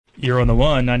You're on the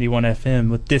 91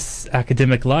 FM with This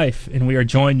Academic Life, and we are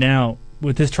joined now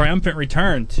with his triumphant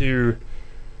return to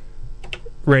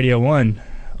Radio 1.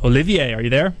 Olivier, are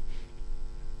you there?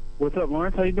 What's up,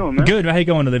 Lawrence? How you doing, man? Good. How you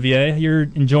going, Olivier? You're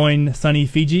enjoying sunny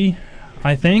Fiji,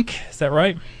 I think. Is that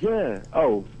right? Yeah.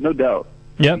 Oh, no doubt.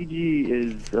 Yep. Fiji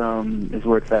is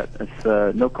where it's at.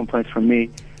 It's no complaints from me.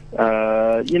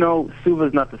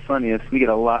 Suva's not the sunniest. We get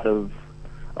a lot of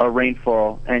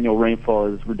rainfall. Annual rainfall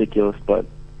is ridiculous, but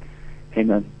hey,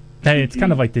 man. Hey, it's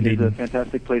kind of like Dunedin. It's a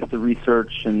fantastic place to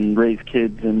research and raise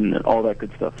kids and all that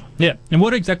good stuff. Yeah. And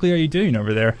what exactly are you doing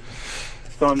over there?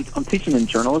 So I'm teaching in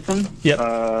journalism. Yep.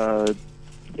 At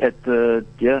the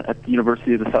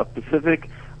University of the South Pacific,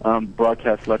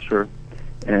 broadcast lecturer,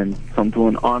 and so I'm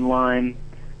doing online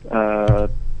TV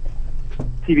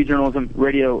journalism,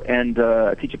 radio, and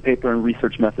I teach a paper in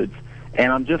research methods.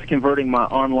 And I'm just converting my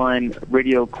online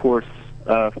radio course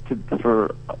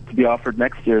to be offered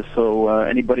next year. So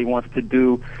anybody wants to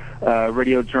do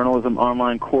radio journalism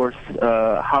online course,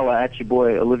 holla at your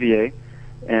boy Olivier,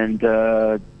 and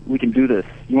we can do this.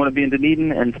 You want to be in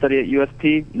Dunedin and study at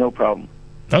USP? No problem.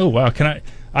 Oh wow!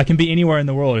 I can be anywhere in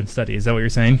the world and study? Is that what you're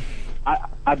saying?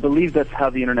 I believe that's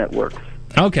how the internet works.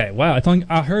 Okay, wow.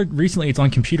 I heard recently it's on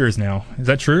computers now. Is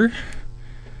that true?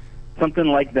 Something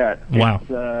like that. Wow.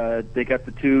 They got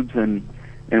the tubes and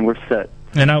we're set.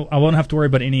 And I won't have to worry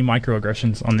about any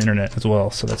microaggressions on the internet as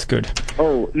well, so that's good.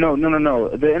 Oh, no.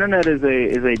 The internet is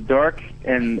a dark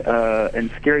and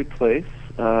scary place,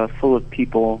 full of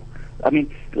people. I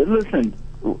mean, listen,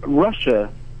 Russia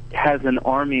has an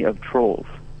army of trolls.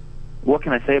 What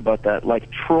can I say about that? Like,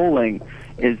 trolling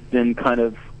has been kind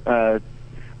of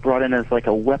brought in as like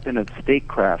a weapon of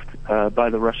statecraft by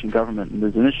the Russian government. And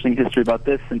there's an interesting history about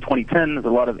this. In 2010, there's a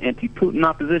lot of anti-Putin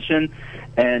opposition,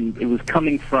 and it was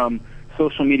coming from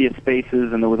social media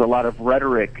spaces, and there was a lot of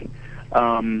rhetoric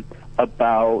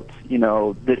about,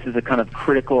 this is a kind of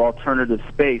critical alternative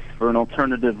space for an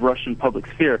alternative Russian public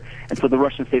sphere. And so the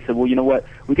Russian state said, well, you know what,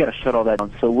 we got to shut all that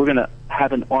down. So we're going to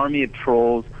have an army of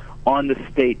trolls on the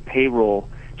state payroll,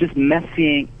 just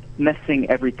messing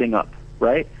everything up,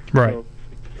 right? Right. So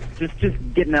just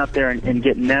getting out there and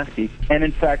getting nasty. And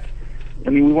in fact, I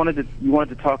mean, we wanted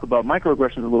to talk about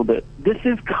microaggressions a little bit. This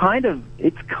is kind of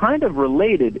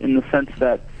related in the sense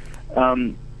that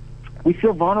we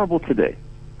feel vulnerable today.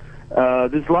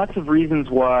 There's lots of reasons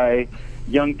why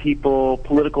young people,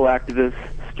 political activists,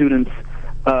 students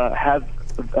have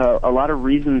a lot of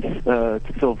reasons to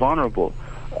feel vulnerable.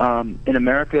 In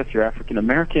America, if you're African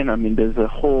American, I mean, there's a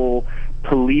whole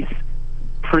police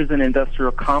prison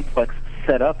industrial complex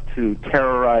set up to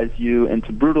terrorize you and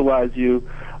to brutalize you.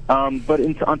 But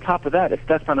on top of that, if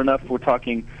that's not enough, we're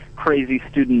talking crazy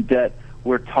student debt.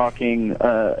 We're talking,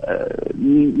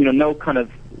 no kind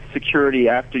of security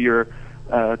after your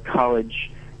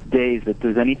college days, that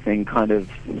there's anything kind of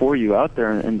for you out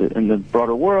there in the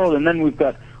broader world. And then we've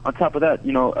got, on top of that,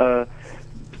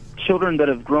 children that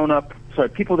have grown up,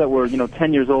 people that were,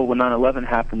 10 years old when 9/11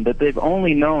 happened, that they've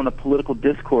only known a political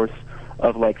discourse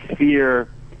of like fear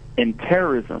and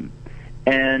terrorism.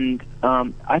 And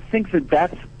I think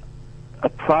that's a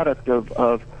product of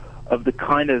the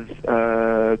kind of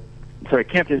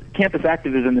campus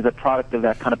activism is a product of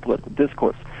that kind of political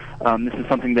discourse. This is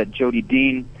something that Jody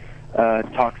Dean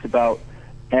talks about,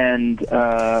 and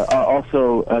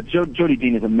also Jody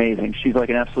Dean is amazing. She's like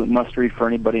an absolute must-read for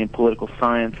anybody in political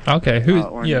science. Okay,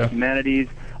 or in the humanities,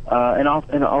 and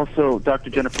also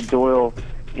Dr. Jennifer Doyle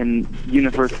in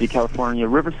University of California,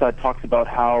 Riverside, talks about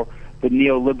how the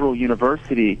neoliberal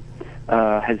university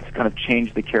has kind of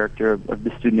changed the character of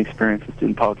the student experience and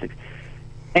student politics.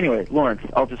 Anyway, Lawrence,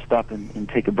 I'll just stop and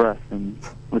take a breath and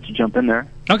let you jump in there.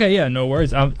 Okay, yeah, no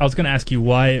worries. I was going to ask you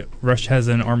why Russia has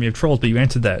an army of trolls, but you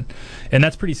answered that. And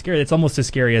that's pretty scary. It's almost as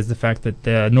scary as the fact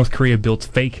that North Korea built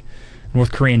fake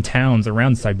North Korean towns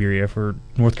around Siberia for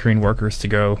North Korean workers to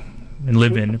go and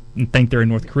live in and think they're in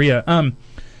North Korea.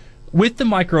 With the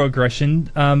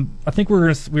microaggression, I think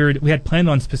we had planned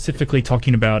on specifically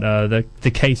talking about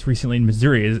the case recently in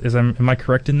Missouri. Am I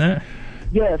correct in that?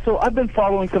 Yeah, so I've been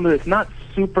following some of this, not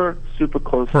super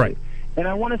closely. Right. And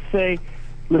I want to say,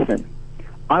 listen,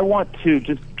 I want to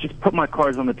just put my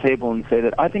cards on the table and say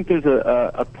that I think there's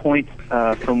a point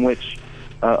from which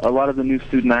a lot of the new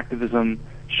student activism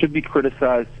should be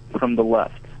criticized from the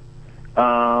left.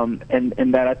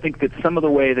 And that I think that some of the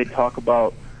way they talk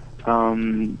about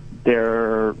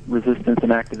their resistance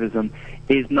and activism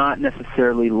is not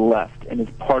necessarily left and is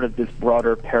part of this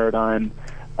broader paradigm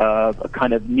of a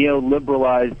kind of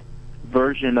neoliberalized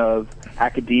version of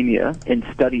academia and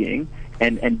studying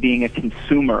and being a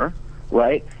consumer,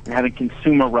 right, and having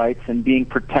consumer rights and being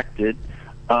protected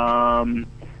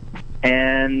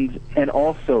And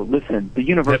also, listen, the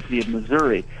University of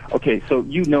Missouri. Okay, so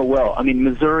you know well. I mean,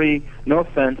 Missouri, no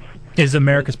offense, is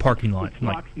America's parking lot. It's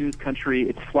Fox News country.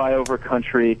 It's flyover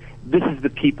country. This is the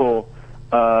people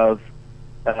of.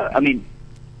 I mean,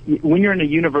 when you're in a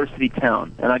university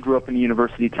town, and I grew up in a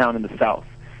university town in the South,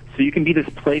 so you can be this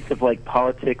place of like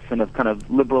politics and of kind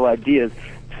of liberal ideas,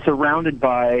 surrounded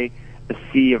by a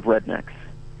sea of rednecks.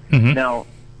 Mm-hmm. Now,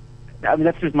 I mean,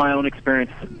 that's just my own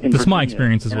experience in That's Virginia, my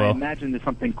experience as well. I imagine there's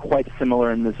something quite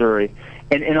similar in Missouri.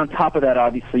 And on top of that,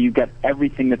 obviously, you've got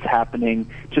everything that's happening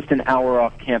just an hour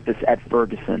off campus at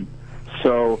Ferguson.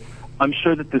 So I'm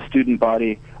sure that the student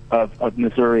body of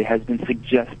Missouri has been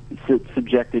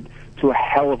subjected to a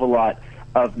hell of a lot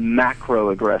of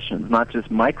macroaggressions, not just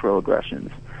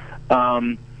microaggressions.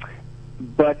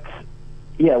 But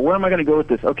yeah, where am I going to go with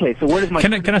this? Okay, so where does my...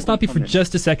 Can I stop you for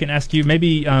just a second, ask you,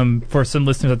 maybe for some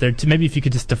listeners out there, maybe if you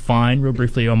could just define real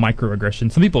briefly a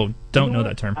microaggression. Some people don't know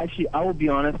that term. Actually, I will be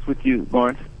honest with you,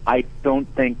 Lawrence. I don't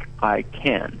think I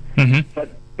can. Mm-hmm.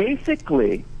 But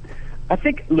basically, I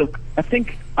think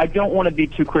I don't want to be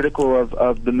too critical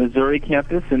of the Missouri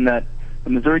campus in that the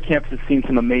Missouri campus has seen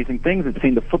some amazing things. It's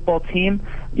seen the football team,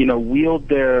 wield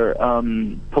their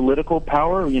political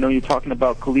power. You're talking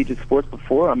about collegiate sports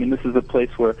before. I mean, this is a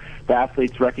place where the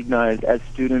athletes recognize as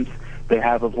students they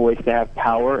have a voice, they have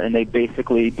power, and they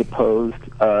basically deposed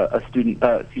a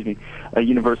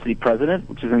university president,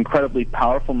 which is an incredibly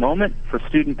powerful moment for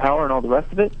student power and all the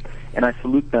rest of it, and I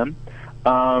salute them.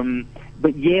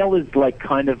 But Yale is like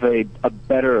kind of the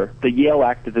Yale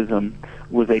activism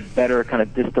was a better kind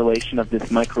of distillation of this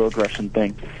microaggression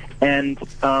thing. And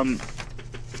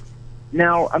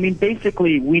now, I mean,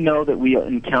 basically, we know that we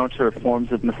encounter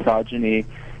forms of misogyny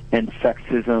and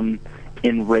sexism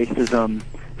and racism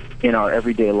in our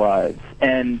everyday lives.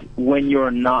 And when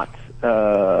you're not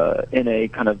in a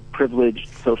kind of privileged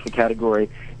social category,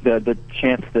 the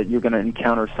chance that you're going to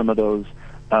encounter some of those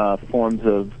forms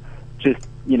of just,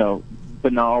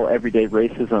 banal everyday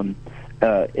racism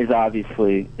is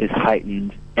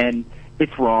heightened, and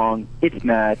it's wrong, it's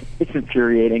mad, it's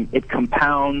infuriating, it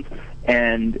compounds,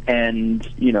 and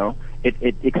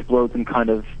it explodes in kind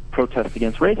of protest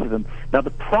against racism. Now the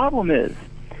problem is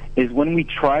when we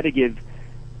try to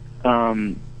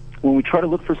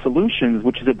look for solutions,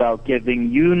 which is about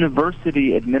giving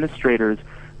university administrators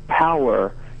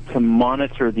power to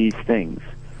monitor these things.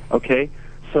 Okay?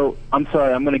 So I'm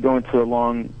sorry, I'm going to go into a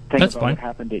long thing about what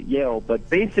happened at Yale, but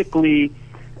basically,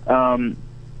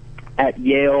 at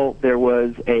Yale there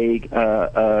was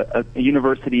a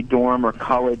university dorm or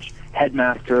college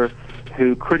headmaster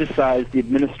who criticized the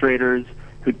administrators,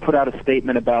 who'd put out a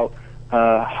statement about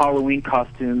Halloween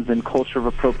costumes and culture of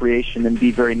appropriation and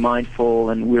be very mindful,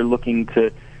 and we're looking to,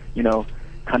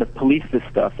 kind of police this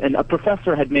stuff. And a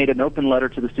professor had made an open letter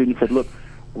to the students and said, look,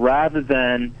 rather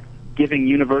than giving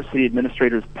university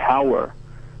administrators power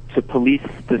to police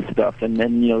this stuff, and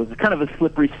then it was kind of a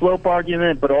slippery slope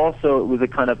argument, but also it was a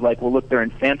kind of like, well, look, they're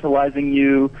infantilizing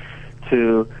you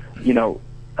to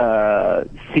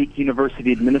seek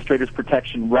university administrators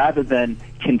protection rather than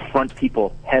confront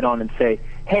people head on and say,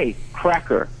 hey,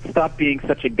 cracker, stop being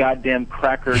such a goddamn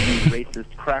cracker, you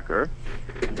racist cracker.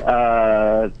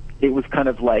 It was kind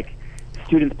of like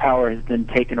students' power has been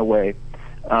taken away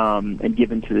and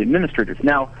given to the administrators.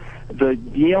 Now, the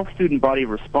Yale student body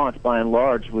response, by and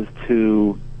large, was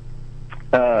to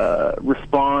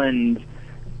respond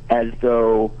as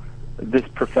though this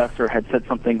professor had said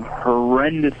something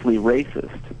horrendously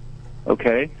racist,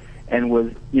 okay, and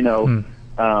was,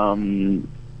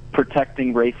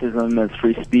 protecting racism as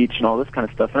free speech and all this kind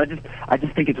of stuff. And I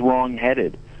just think it's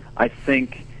wrong-headed. I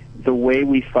think the way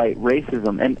we fight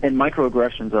racism, and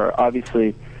microaggressions are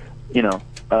obviously,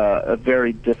 a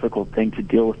very difficult thing to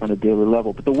deal with on a daily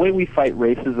level. But the way we fight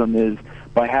racism is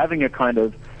by having a kind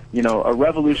of, a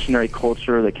revolutionary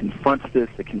culture that confronts this,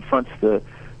 that confronts the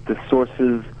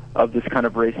sources of this kind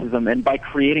of racism, and by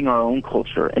creating our own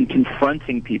culture and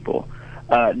confronting people,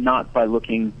 not by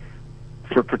looking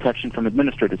for protection from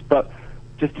administrators. But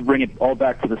just to bring it all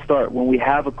back to the start, when we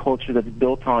have a culture that's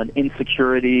built on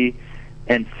insecurity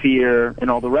and fear and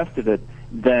all the rest of it,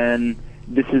 then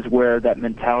this is where that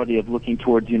mentality of looking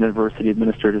towards university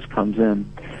administrators comes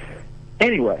in.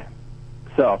 Anyway,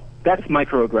 so that's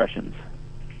microaggressions.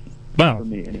 Wow. For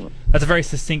me, anyway. That's a very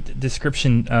succinct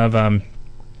description of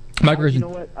microaggressions. You know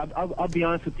what? I'll be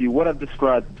honest with you. What I've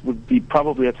described would be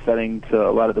probably upsetting to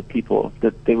a lot of the people,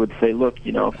 that they would say, look,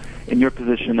 in your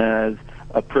position as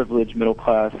a privileged,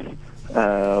 middle-class,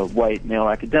 white male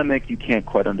academic, you can't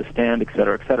quite understand, et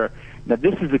cetera, et cetera. Now,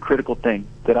 this is the critical thing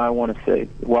that I want to say.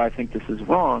 Why I think this is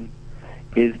wrong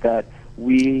is that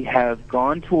we have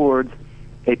gone towards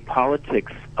a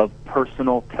politics of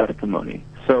personal testimony.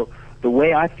 So the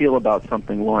way I feel about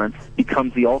something, Lawrence,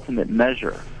 becomes the ultimate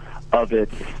measure of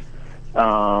its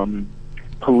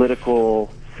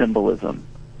political symbolism.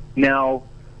 Now,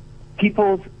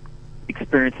 people's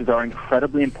experiences are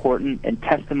incredibly important, and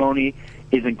testimony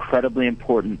is incredibly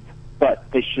important, but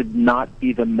they should not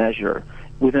be the measure.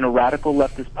 Within a radical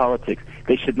leftist politics,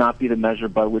 they should not be the measure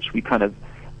by which we kind of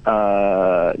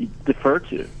defer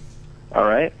to, all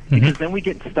right? Mm-hmm. Because then we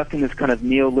get stuck in this kind of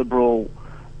neoliberal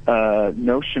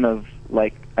notion of,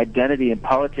 like, identity in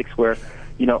politics where,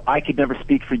 you know, I could never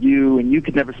speak for you, and you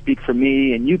could never speak for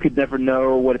me, and you could never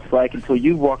know what it's like until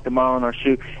you've walked a mile in our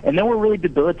shoe. And then we're really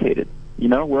debilitated. You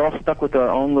know, we're all stuck with our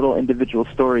own little individual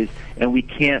stories, and we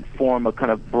can't form a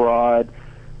kind of broad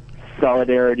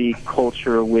solidarity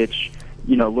culture which,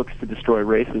 you know, looks to destroy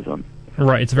racism.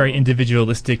 Right. It's very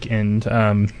individualistic and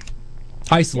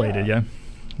isolated, yeah.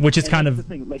 Which is kind of the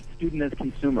thing, like student as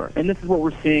consumer. And this is what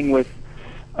we're seeing with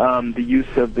the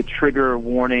use of the trigger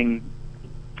warning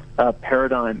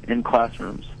paradigm in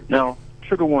classrooms. Now,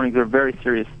 trigger warnings are a very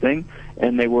serious thing,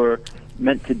 and they were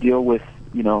meant to deal with,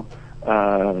 you know,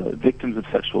 victims of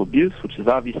sexual abuse, which is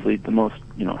obviously the most,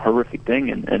 you know, horrific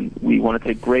thing, and we want to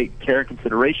take great care and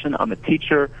consideration. I'm a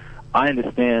teacher. I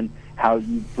understand how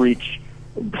you broach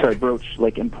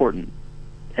like important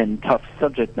and tough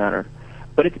subject matter,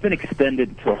 but it's been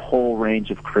extended to a whole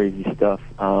range of crazy stuff.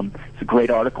 It's a great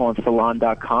article on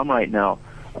Salon.com right now,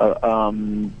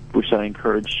 which I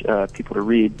encourage people to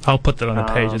read. I'll put that on the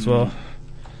page as well.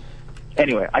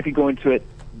 Anyway, I could go into it,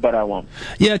 but I won't.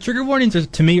 Yeah, trigger warnings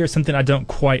to me are something I don't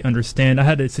quite understand. I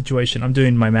had a situation, I'm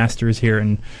doing my master's here,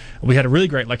 and we had a really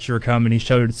great lecturer come, and he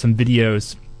showed some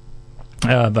videos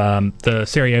of the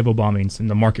Sarajevo bombings in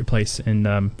the marketplace in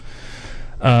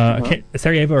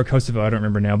Sarajevo or Kosovo, I don't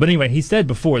remember now. But anyway, he said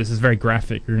before, this is very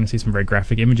graphic, you're going to see some very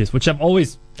graphic images, which I've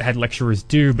always had lecturers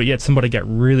do, but yet somebody got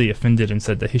really offended and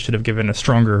said that he should have given a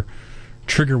stronger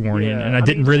trigger warning, and I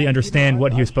didn't really understand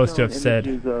what he was supposed to have said.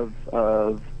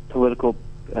 Of political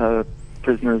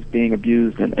prisoners being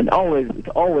abused, and it's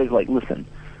always like, listen,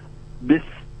 the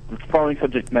following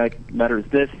subject matter is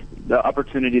this, the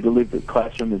opportunity to leave the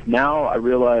classroom is now. I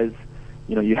realize,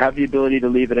 you know, you have the ability to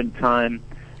leave at any time,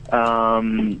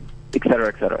 et cetera,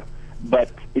 et cetera. But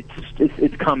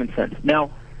it's common sense.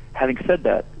 Now, having said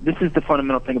that, this is the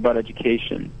fundamental thing about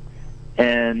education,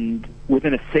 and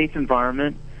within a safe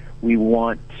environment, we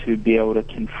want to be able to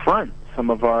confront some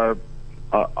of our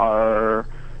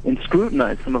and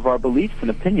scrutinize some of our beliefs and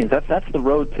opinions. That's the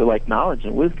road to, like, knowledge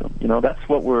and wisdom. You know, that's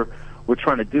what we're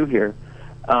trying to do here.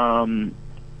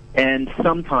 And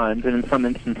sometimes, and in some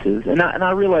instances, and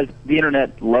I realize the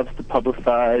internet loves to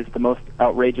publicize the most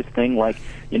outrageous thing. Like,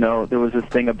 you know, there was this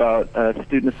thing about a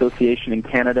student association in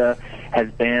Canada has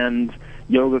banned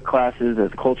yoga classes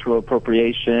as cultural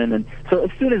appropriation, and so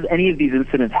as soon as any of these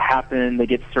incidents happen, they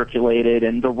get circulated,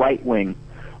 and the right wing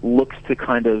looks to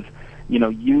kind of, you know,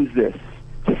 use this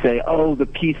to say, oh, the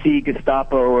PC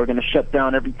Gestapo are going to shut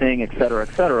down everything, et cetera,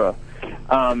 et cetera.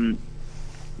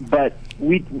 But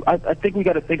I think we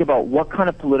got to think about what kind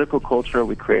of political culture are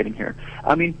we creating here.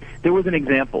 I mean, there was an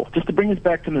example, just to bring us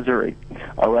back to Missouri.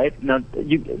 All right, now,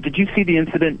 did you see the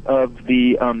incident of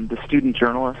the student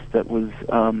journalist that was,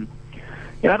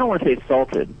 I don't want to say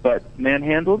assaulted, but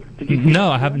manhandled? Did you see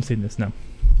No, I haven't seen this. No.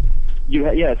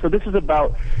 Yeah. So this is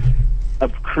about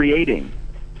creating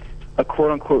a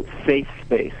quote unquote safe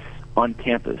space on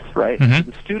campus, right? Mm-hmm.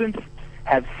 The students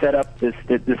have set up this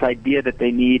idea that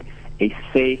they need a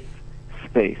safe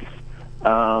space,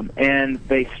 and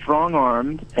they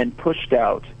strong-armed and pushed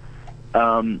out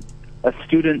a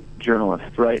student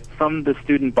journalist, right, from the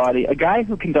student body, a guy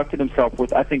who conducted himself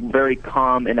with, I think, very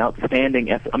calm and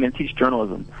outstanding I mean, teach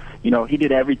journalism. You know, he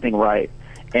did everything right,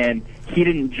 and he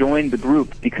didn't join the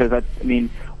group because, I mean,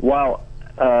 while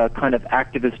kind of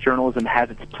activist journalism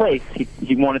has its place,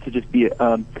 he wanted to just be,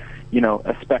 a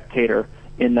spectator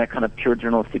in that kind of pure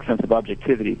journalistic sense of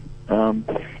objectivity.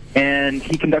 And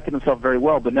he conducted himself very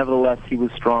well, but nevertheless, he was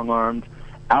strong-armed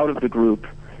out of the group.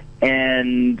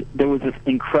 And there was this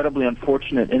incredibly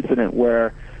unfortunate incident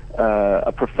where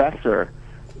a professor,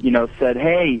 said,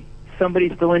 hey,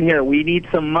 somebody's still in here. We need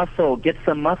some muscle. Get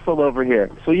some muscle over here.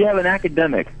 So you have an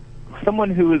academic, someone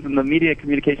who is in the media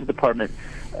communications department,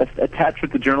 attached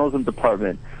with the journalism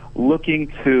department, looking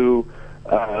to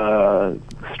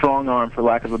strong-arm, for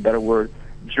lack of a better word,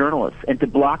 journalists, and to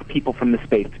block people from the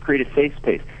space, to create a safe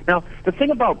space. Now, the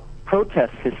thing about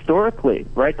protests historically,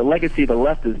 right, the legacy of the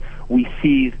left is we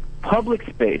seize public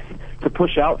space to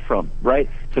push out from, right,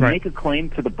 to make a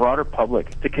claim to the broader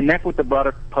public, to connect with the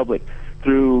broader public,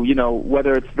 through,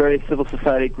 whether it's various civil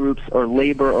society groups or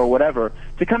labor or whatever,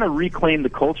 to kind of reclaim the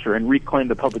culture and reclaim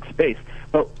the public space.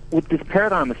 But with this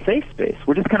paradigm of safe space,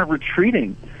 we're just kind of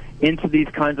retreating into these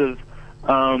kinds of,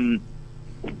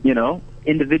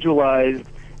 individualized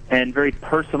and very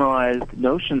personalized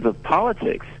notions of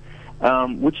politics,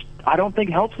 which I don't think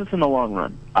helps us in the long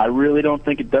run. I really don't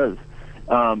think it does.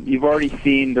 You've already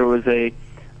seen there was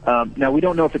now we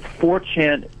don't know if it's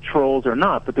 4chan trolls or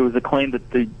not, but there was a claim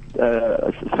that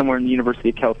somewhere in the University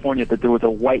of California that there was a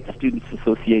white students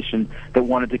association that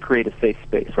wanted to create a safe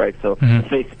space, right? So a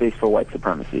safe space for white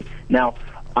supremacy. Now,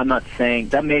 I'm not saying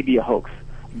that may be a hoax,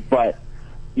 but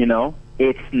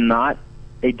it's not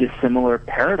a dissimilar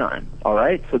paradigm, all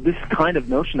right? So this kind of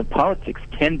notion of politics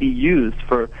can be used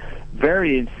for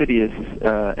very insidious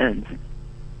ends.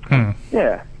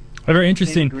 Yeah. Very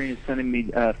interesting. James Green is sending me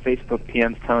Facebook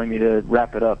PMs telling me to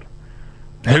wrap it up.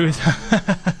 Who is?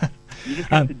 You just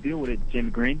have to deal with it, Jim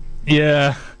Green.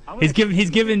 Yeah, he's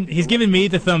given me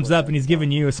the thumbs up, and he's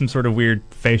giving you some sort of weird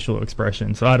facial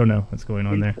expression. So I don't know what's going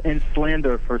on there. And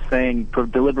slander for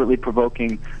deliberately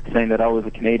provoking, saying that I was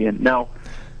a Canadian. Now,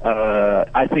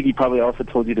 I think he probably also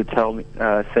told you to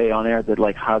say on air that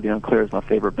like Highly Unclear is my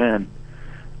favorite band.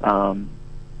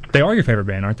 They are your favorite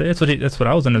band, aren't they? That's what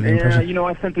I was under the impression. Yeah,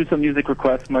 I sent through some music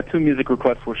requests. My 2 music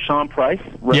requests were Sean Price,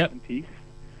 Rest in Peace,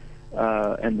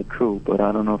 and The Coup, but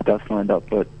I don't know if that's lined up.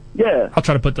 But yeah, I'll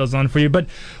try to put those on for you. But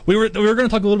we were going to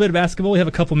talk a little bit of basketball. We have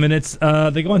a couple minutes.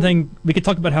 The one thing we could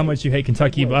talk about how much you hate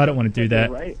Kentucky, but I don't want to do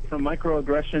that. Right, from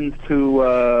microaggressions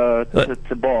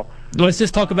to ball. Let's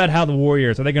just talk about how the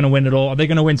Warriors, are they going to win it all? Are they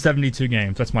going to win 72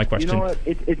 games? That's my question. You know what?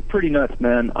 It's pretty nuts,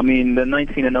 man. I mean, they're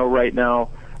 19-0 right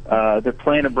now. They're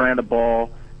playing a brand of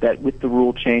ball that, with the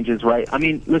rule changes, right? I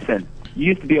mean, listen, you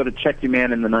used to be able to check your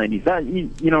man in the 90s.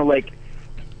 Like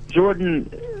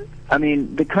Jordan, I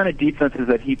mean, the kind of defenses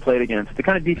that he played against, the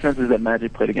kind of defenses that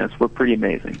Magic played against were pretty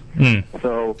amazing.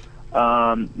 So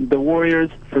the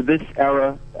Warriors, for this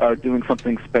era, are doing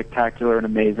something spectacular and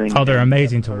amazing. Oh, they're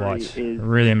amazing to watch.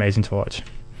 Really amazing to watch.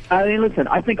 I mean, listen,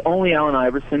 I think only Allen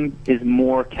Iverson is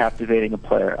more captivating a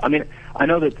player. I mean, I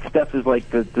know that Steph is like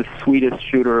the sweetest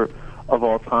shooter of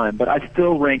all time, but I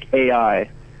still rank AI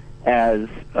as,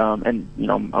 and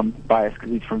I'm biased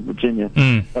because he's from Virginia,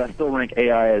 but I still rank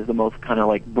AI as the most kind of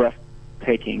like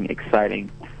breathtaking,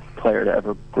 exciting player to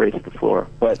ever grace the floor.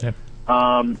 But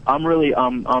I'm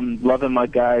loving my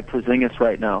guy Porzingis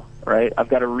right now. Right, I've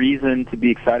got a reason to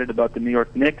be excited about the New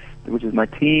York Knicks, which is my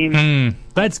team.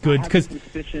 That's good because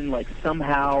suspicion like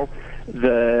somehow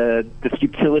the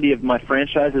futility of my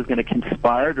franchise is going to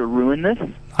conspire to ruin this.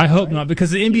 I hope not, because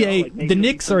the NBA, the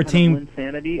Knicks are a team.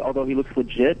 Insanity, although he looks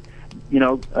legit.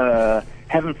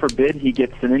 Heaven forbid he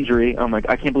gets an injury. I'm like,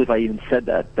 I can't believe I even said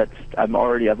that. I've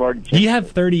already. You have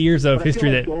 30 years of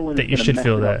history that you should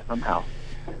feel that somehow.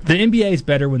 The NBA is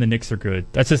better when the Knicks are good.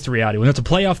 That's just the reality. When it's a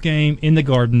playoff game in the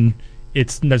Garden,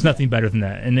 there's nothing better than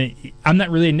that. And I'm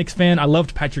not really a Knicks fan. I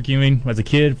loved Patrick Ewing as a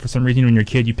kid. For some reason, when you're a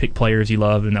kid, you pick players you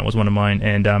love, and that was one of mine.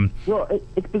 And well,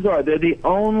 it's bizarre. They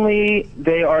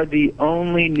are the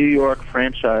only New York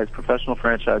professional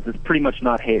franchise that's pretty much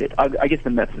not hated. I guess the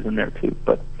Mets is in there too,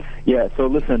 but yeah. So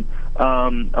listen,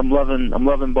 I'm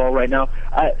loving ball right now.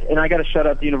 I got to shout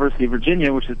out the University of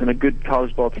Virginia, which has been a good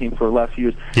college ball team for the last few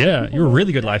years. Yeah, you were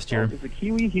really good last year. Is a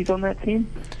Kiwi? He's on that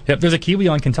team. Yep, there's a Kiwi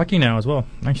on Kentucky now as well.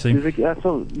 Actually,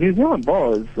 so New Zealand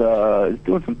ball is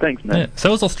doing some things, man. Yeah,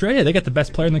 so is Australia. They got the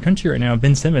best player in the country right now,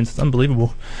 Ben Simmons. It's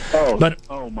unbelievable.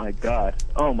 Oh my God.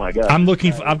 I'm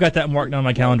looking. I've got that marked on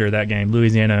my calendar. That game,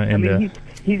 Louisiana, and I mean,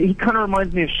 he kind of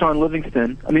reminds me of Sean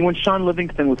Livingston. I mean, when Sean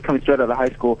Livingston was coming straight out of high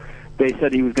school, they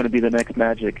said he was going to be the next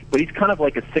Magic, but he's kind of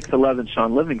like a 6'11"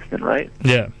 Sean Livingston, right?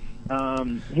 Yeah.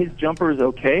 His jumper is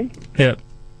okay. Yeah.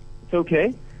 It's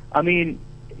okay. I mean,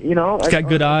 he's got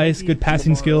good eyes, good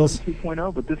passing skills.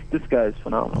 2.0, but this guy is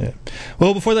phenomenal. Yeah.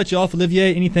 Well, before I let you off,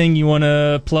 Olivier, anything you want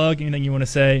to plug? Anything you want to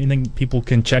say? Anything people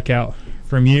can check out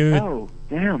from you? Oh,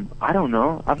 damn. I don't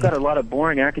know. I've got a lot of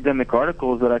boring academic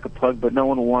articles that I could plug, but no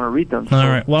one will want to read them. So all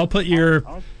right. Well, I'll put your.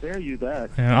 I'll spare you that.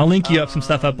 Yeah, I'll link you up some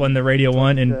stuff up on the Radio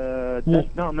 1 and.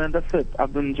 No, man, that's it.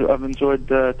 I've enjoyed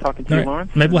talking to you,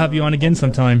 Lawrence. Maybe we'll have you on again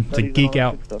sometime to geek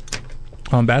out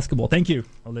on basketball. Thank you,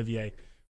 Olivier.